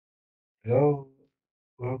Hello,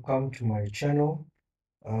 welcome to my channel.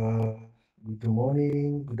 Uh, Good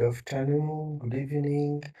morning, good afternoon, good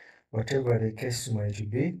evening, whatever the case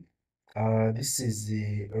might be. This is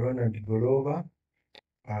the Ronald Golova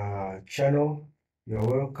channel. You're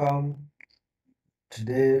welcome.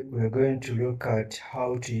 Today we're going to look at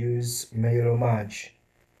how to use Mailomerge.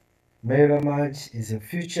 Mailomerge is a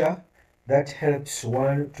feature that helps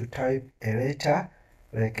one to type a letter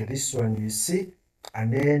like this one you see,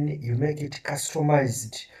 and then you make it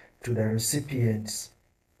customized to the recipients,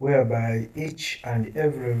 whereby each and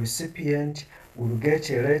every recipient will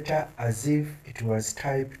get a letter as if it was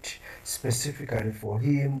typed specifically for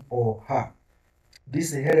him or her.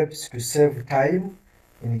 This helps to save time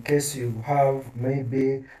in case you have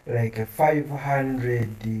maybe like a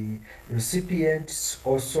 500 recipients.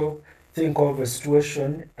 Also, think of a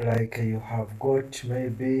situation like you have got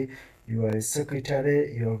maybe you are a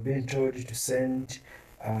secretary, you have been told to send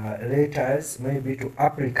letters maybe to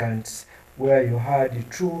applicants where you had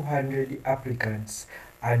 200 applicants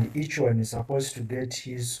and each one is supposed to get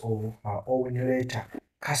his or her own letter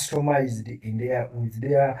customized in their with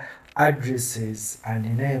their addresses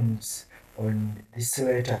and names on this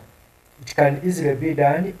letter. It can easily be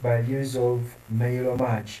done by use of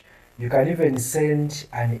Mailomerge. You can even send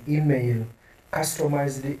an email,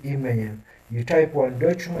 customized email. You type one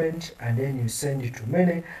document and then you send it to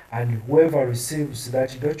many, and whoever receives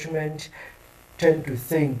that document tend to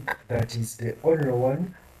think that is the only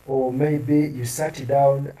one, or maybe you sat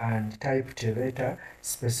down and typed a letter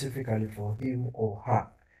specifically for him or her.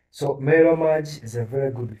 So Mailomerge is a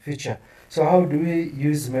very good feature. So how do we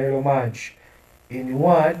use Mailomerge? In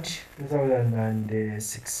Word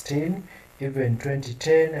 2016, even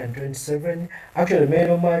 2010 and 2017, actually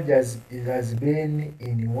Mailomerge has been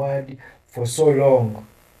in Word for so long.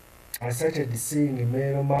 I started seeing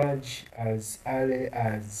Mailomerge as early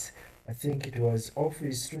as I think it was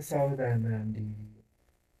Office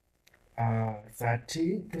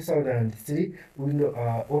 2003, Windows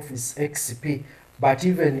Office XP, but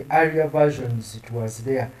even earlier versions it was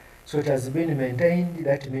there. So it has been maintained.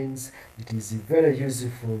 That means it is very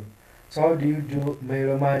useful. So how do you do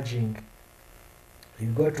Mailomerging?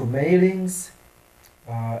 You go to mailings.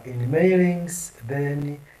 In mailings,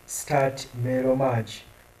 then start Mailomerge.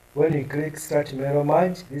 When you click start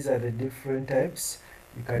Mailomerge, these are the different types.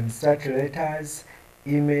 You can start letters,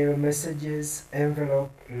 email messages,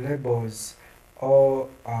 envelope, labels, or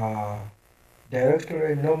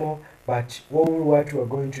directory normal. But what we're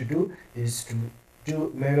going to do is to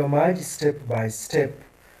do Mailomerge step by step.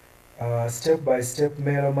 Step-by-step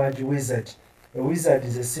Mailomerge wizard. A wizard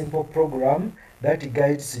is a simple program that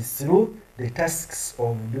guides you through the tasks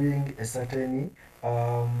of doing a certain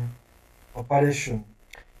operation.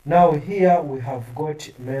 Now here we have got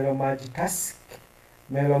Mailomerge task,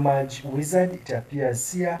 Mailomerge wizard. It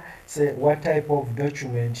appears here. Say what type of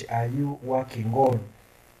document are you working on?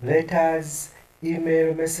 Letters,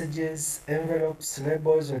 email messages, envelopes,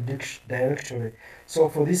 labels, or directory. So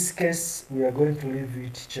for this case, we are going to leave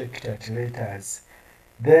it checked at letters.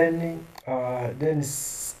 Then,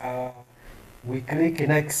 we click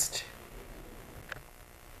next.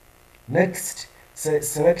 Next,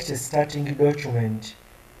 select a starting document.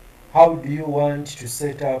 How do you want to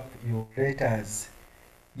set up your letters?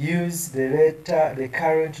 Use the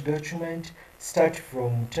current document, start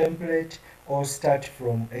from template, or start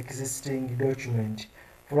from existing document.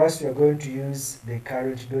 For us, we are going to use the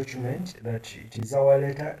current document, that it is our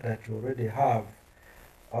letter that we already have.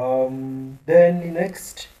 Then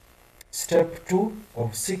next, step 2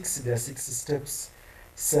 of 6, there are 6 steps.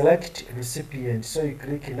 Select recipient. So you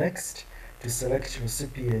click next to select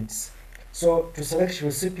recipients. So to select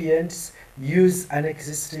recipients, use an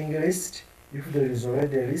existing list if there is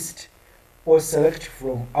already a list, or select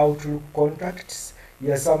from Outlook contacts.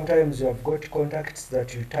 Yeah, sometimes you have got contacts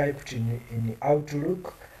that you typed in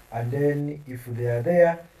Outlook, and then if they are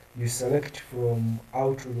there, you select from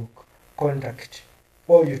Outlook contact,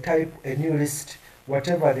 or you type a new list,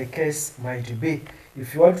 whatever the case might be.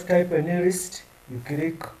 If you want to type a new list, you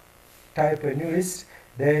click type a new list,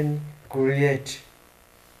 then create.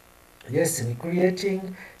 Yes, in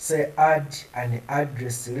creating, say add an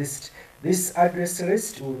address list. This address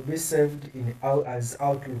list will be saved in as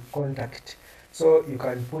Outlook contact. So you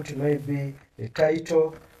can put maybe a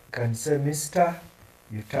title, you can say Mr.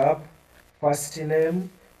 You tap first name,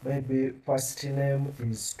 maybe first name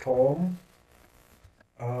is Tom.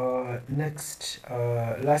 Next,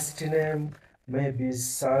 last name maybe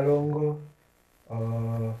Salongo.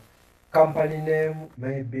 Company name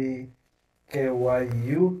maybe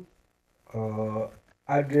KYU.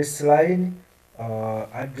 uh,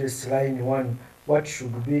 address line 1 what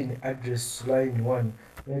should be in address line 1.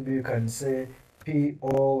 Maybe you can say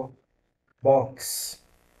PO Box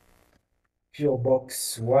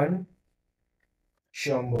 1,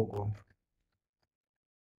 Kyambogo.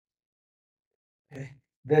 Okay.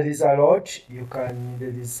 There is a lot. There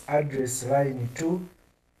is address line 2,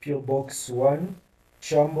 PO Box 1,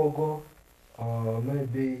 Kyambogo,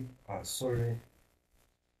 maybe,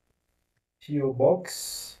 PO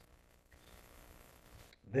Box.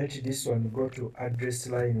 Let this one go to address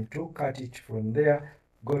line 2, cut it from there,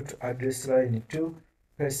 go to address line 2,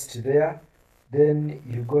 paste there. Then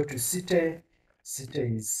you go to city.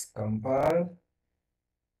 City is Kampala.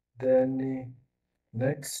 Then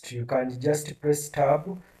next you can just press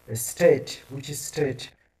tab. A state, which state?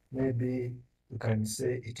 Maybe you can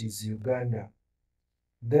say it is Uganda.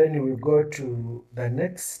 Then we go to the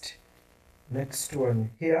next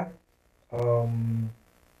one here.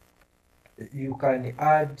 You can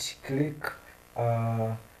click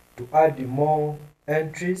to add more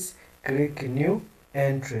entries, click new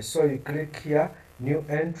entry. So you click here, new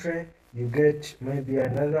entry, you get maybe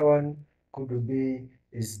another one, could be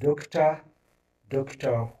is Doctor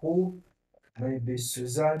Who, maybe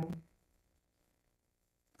Susan,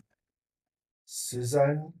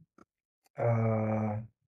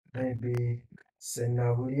 maybe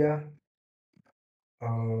Senahulia,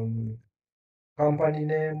 company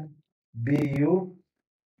name, BU,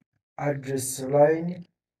 address line,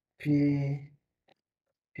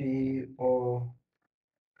 PO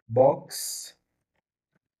Box,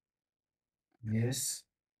 yes,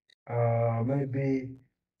 maybe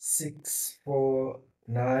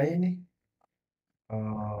 649,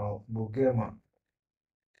 Bugema.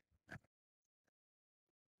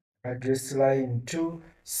 Address line 2,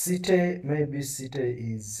 city, maybe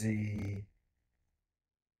city is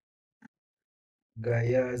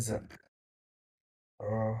Gayaza.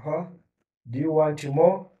 Do you want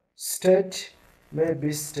more? State,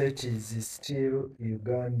 maybe state is still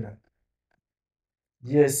Uganda.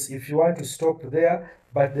 Yes, if you want to stop there,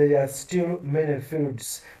 but there are still many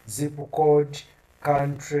fields: zip code,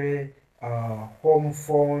 country, home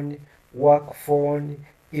phone, work phone,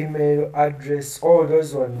 email address, all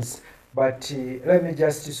those ones. But let me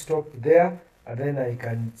just stop there, and then I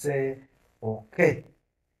can say okay.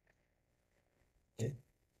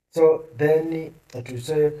 So then to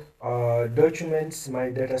say documents, my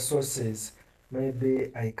data sources,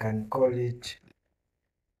 maybe I can call it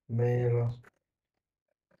mail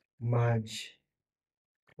merge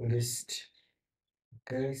list.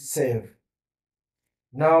 Okay, save.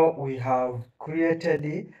 Now we have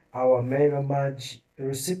created our mail merge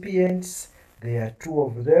recipients. There are 2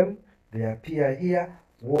 of them. They appear here.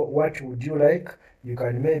 What would you like? You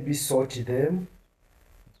can maybe sort them.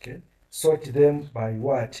 Okay, sort them by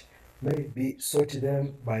what? Maybe sort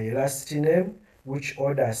them by last name, which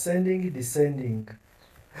order ascending, descending.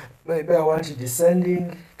 Maybe I want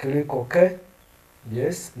descending, click OK.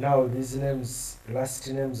 Yes, now these names,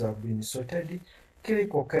 last names have been sorted,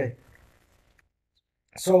 click OK.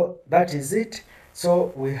 So that is it.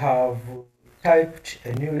 So we have typed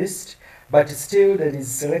a new list, but still there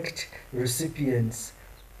is select recipients,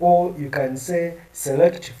 or you can say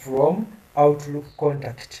select from Outlook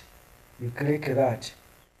contact. You click that.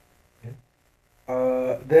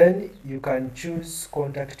 Then you can choose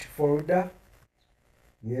contact folder.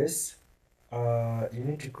 Yes. You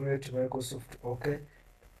need to create Microsoft. Okay.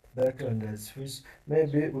 That one does first.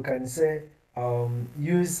 Maybe we can say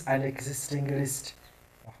use an existing list.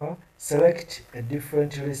 Select a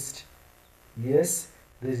different list. Yes.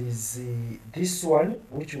 There is this one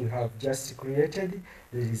which we have just created.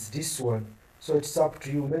 There is this one. So it's up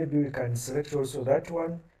to you. Maybe we can select also that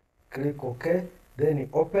one. Click OK. Then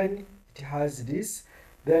open. It has this.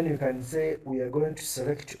 Then you can say we are going to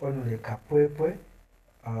select only Kapwepwe.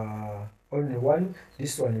 Only one.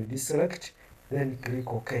 This one you deselect. Then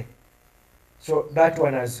click OK. So that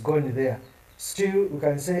one has gone there. Still, we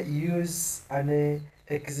can say use an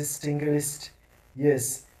existing list.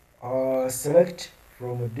 Yes. Select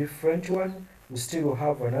from a different one. We still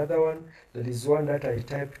have another one. There is one that I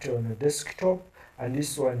typed on a desktop, and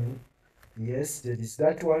this one, yes, there is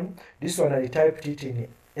that one. This one I typed it in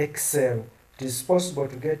Excel. It is possible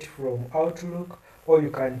to get from Outlook, or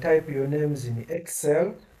you can type your names in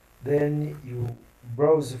Excel, then you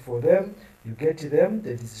browse for them, you get them.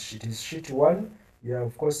 It is sheet 1. Yeah,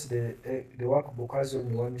 of course the workbook has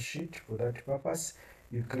only one sheet for that purpose.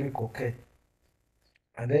 You click OK,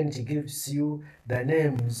 and then it gives you the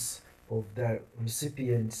names of the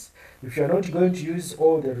recipients. If you are not going to use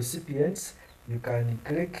all the recipients, you can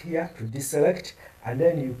click here to deselect, and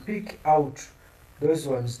then you pick out those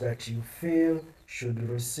ones that you feel should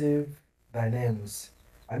receive the names,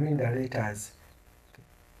 I mean the letters.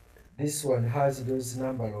 This one has those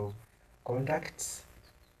number of contacts.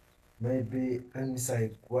 Maybe I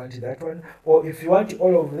want that one, or if you want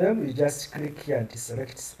all of them, you just click here and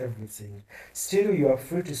select everything. Still, you are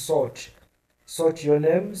free to sort your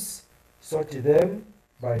names, sort them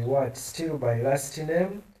by what? Still by last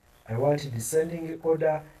name. I want descending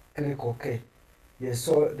order, click OK. Yes,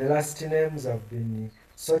 so the last names have been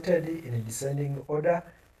sorted in descending order,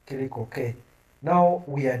 click OK. Now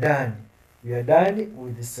we are done. We are done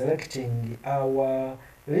with selecting our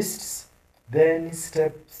lists. Then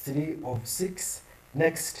step 3 of 6,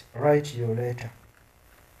 next write your letter.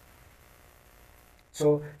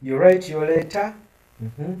 So you write your letter.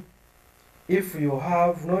 If you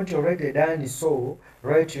have not already done so,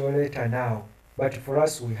 write your letter now. But for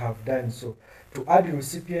us, we have done so. To add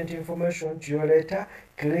recipient information to your letter,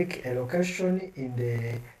 click a location in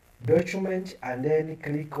the document and then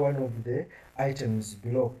click one of the items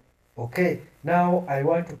below. Okay, now I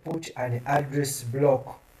want to put an address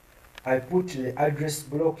block. I put the address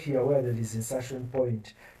block here where there is insertion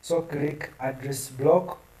point. So click address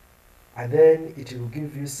block and then it will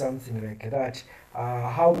give you something like that.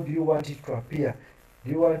 How do you want it to appear? Do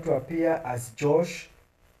you want to appear as Josh?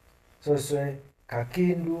 So say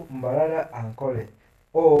Kakindu Mbalala Ankole.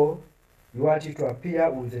 Or you want it to appear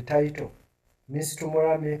with the title Miss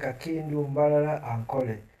Tumurame Kakindu Mbalala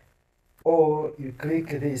Ankole. Or you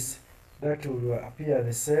click this, that will appear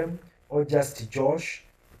the same, or just Josh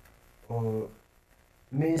or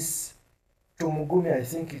Miss Tumugumi. I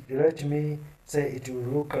think let me say it will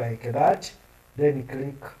look like that. Then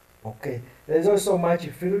click OK. There's also match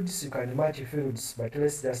fields. You can match fields, but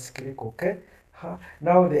let's just click OK.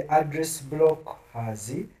 Now the address block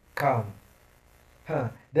has come.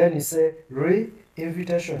 Then you say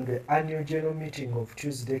invitation to the annual general meeting of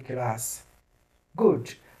Tuesday class.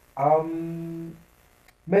 Good.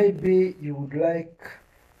 Maybe you would like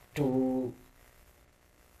to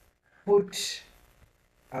put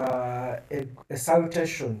a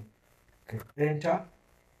salutation. Okay. Enter.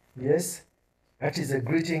 Yes, that is a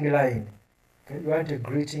greeting line. Okay, you want a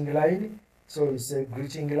greeting line, so you say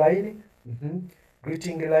greeting line.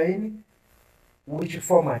 Greeting line. Which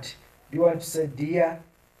format? Do you want to say dear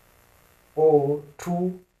or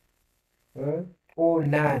to or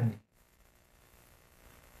none?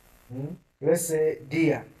 Let's say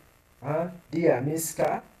dear. Dear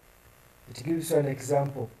Mr. It gives you an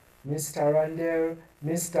example. Mr. Randall,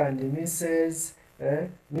 Mr. and Mrs.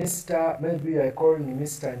 Mr. Maybe you are calling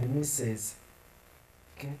Mr. and Mrs.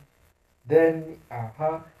 Okay. Then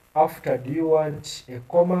after, do you want a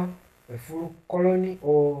comma, a full colon,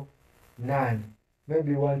 or none?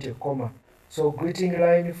 Maybe you want a comma. So greeting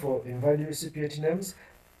line for invalid recipient names.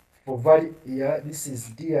 For valid, this is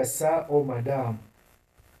dear sir or madam,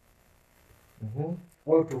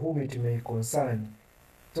 or to whom it may concern.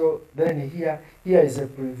 So then here is a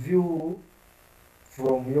preview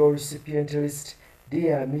from your recipient list.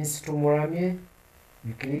 Dear Miss Tumuramye,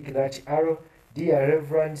 you click that arrow. Dear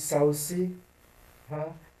Reverend Sausi,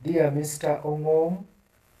 dear Mr. Ongom.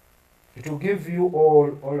 It will give you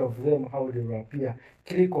all of them, how they will appear.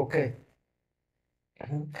 Click OK.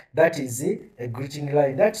 That is a greeting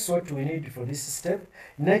line. That's what we need for this step.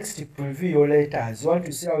 Next, preview your letters. You want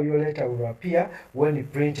to see how your letter will appear when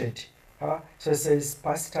printed. So it says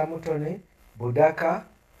Pastor Mutone, Budaka,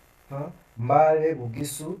 Mbale,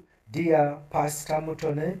 Bugisu, dear Pastor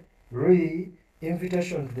Mutone,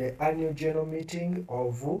 invitation to the annual general meeting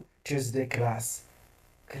of Tuesday class.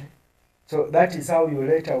 Okay. So that is how your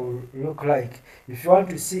letter will look like. If you want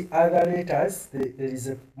to see other letters, there is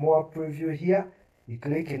a more preview here. You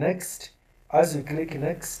click next. As you click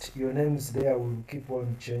next, your names there will keep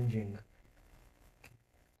on changing.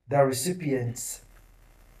 The recipients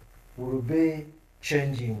will be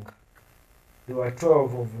changing. There were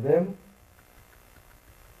 12 of them.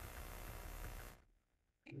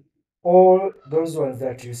 All those ones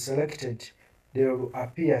that you selected, they will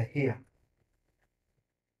appear here.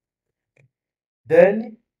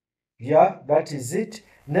 Then, that is it.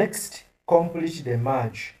 Next, complete the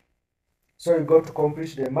merge. So you go to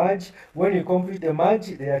complete the merge. When you complete the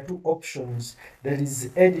merge, there are two options. There is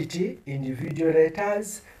edit individual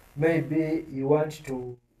letters. Maybe you want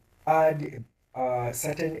to add a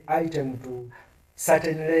certain item to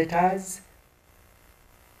certain letters.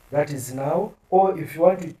 That is now. Or if you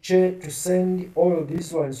want to send all of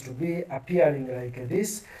these ones to be appearing like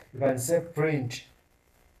this, you can say print.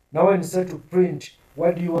 Now when you say to print,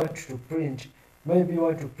 what do you want to print? Maybe you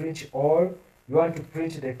want to print all. You want to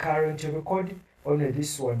print the current record, only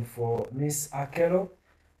this one for Miss Akelo,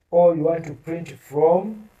 or you want to print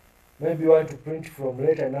from Maybe you want to print from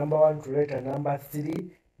letter number 1 to letter number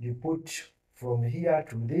 3, you put from here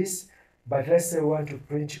to this, but let's say you want to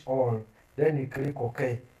print all, then you click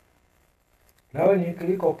OK. Now when you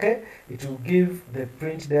click OK, it will give the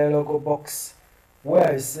print dialog box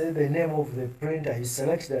where I say the name of the printer. You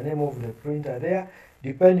select the name of the printer there,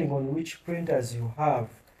 depending on which printers you have.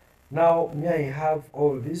 Now, me, I have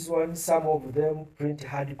all these ones. Some of them print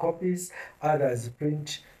hard copies, others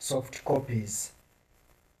print soft copies.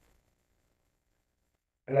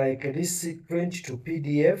 Like this print to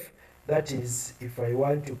PDF, that is if I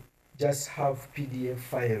want to just have PDF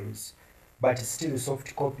files, but still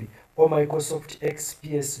soft copy, or Microsoft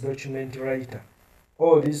XPS document writer.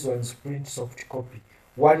 All these ones print soft copy.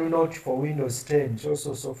 OneNote for Windows 10, it's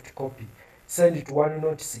also soft copy. Send it to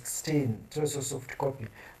OneNote 16, it's also soft copy.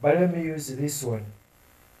 But let me use this one.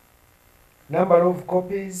 Number of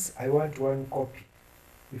copies, I want 1 copy.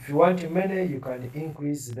 If you want many, you can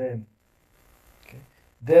increase them.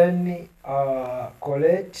 Then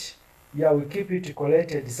collect, we keep it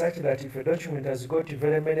collated such that if a document has got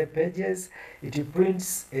very many pages, it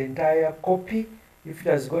prints entire copy. If it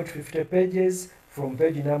has got 50 pages, from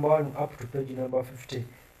page number 1 up to page number 50.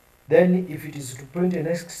 Then if it is to print the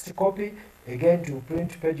next copy, again to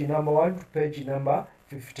print page number 1 to page number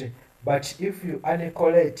 50. But if you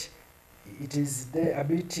uncollate, it is a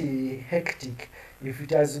bit hectic. If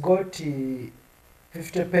it has got 50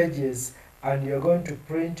 pages, and you're going to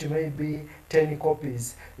print maybe 10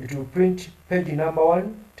 copies, it will print page number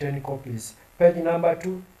 1, 10 copies, page number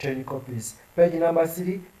 2, 10 copies, page number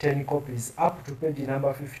 3, 10 copies, up to page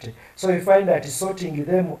number 50. So you find that sorting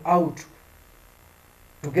them out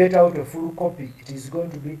to get out a full copy, it is going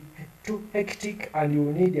to be too hectic and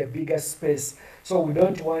you need a bigger space. So we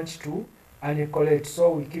don't want to uncollate, so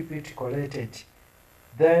we keep it collated.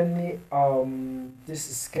 Then this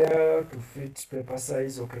scale to fit paper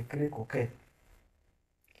size, okay, click OK.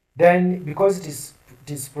 Then because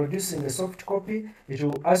it is producing a soft copy, it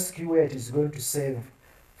will ask you where it is going to save.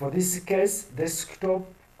 For this case, desktop,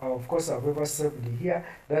 of course I've ever saved here,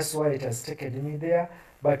 that's why it has taken me there.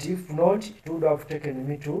 But if not, it would have taken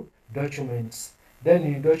me to documents. Then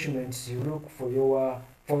in documents, you look for your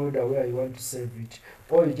folder where you want to save it,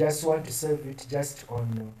 or you just want to save it just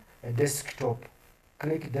on a desktop.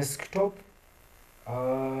 Click desktop,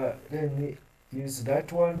 let me use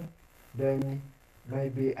that one. Then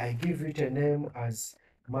maybe I give it a name as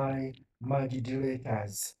my merged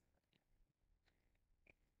letters.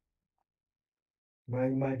 My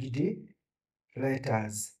merged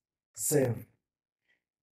letters. Save.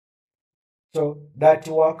 So that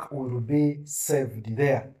work will be saved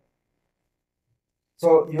there.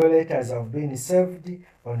 So your letters have been saved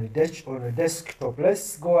on a desktop.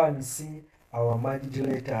 Let's go and see our merged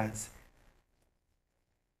letters.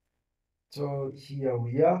 So here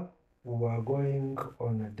we are going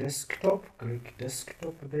on a desktop. Click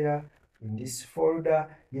desktop there in this folder.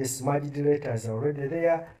 Yes, merged letters are already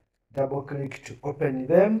there. Double click to open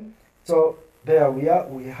them. So there we are.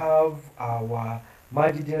 We have our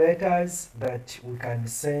merged letters that we can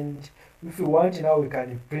send. If we want now, we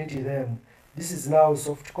can print them. This is now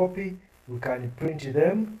soft copy. We can print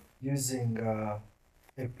them using a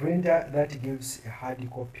printer that gives a hard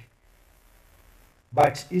copy.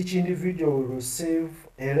 But each individual will receive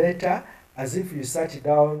a letter as if you sat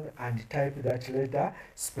down and type that letter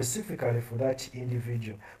specifically for that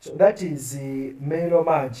individual. So that is the mail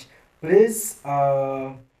merge. Please,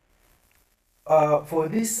 for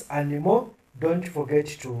this and more, don't forget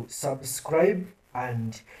to subscribe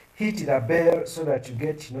and hit the bell so that you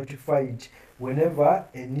get notified whenever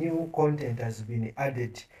a new content has been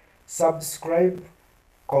added. Subscribe,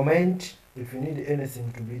 comment if you need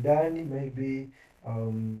anything to be done. Maybe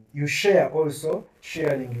you share also.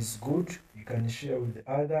 Sharing is good. You can share with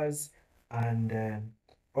others, and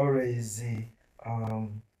always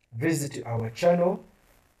visit our channel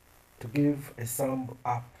to give a thumb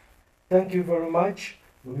up. Thank you very much.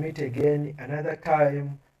 We'll meet again another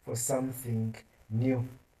time for something new.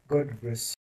 God bless you.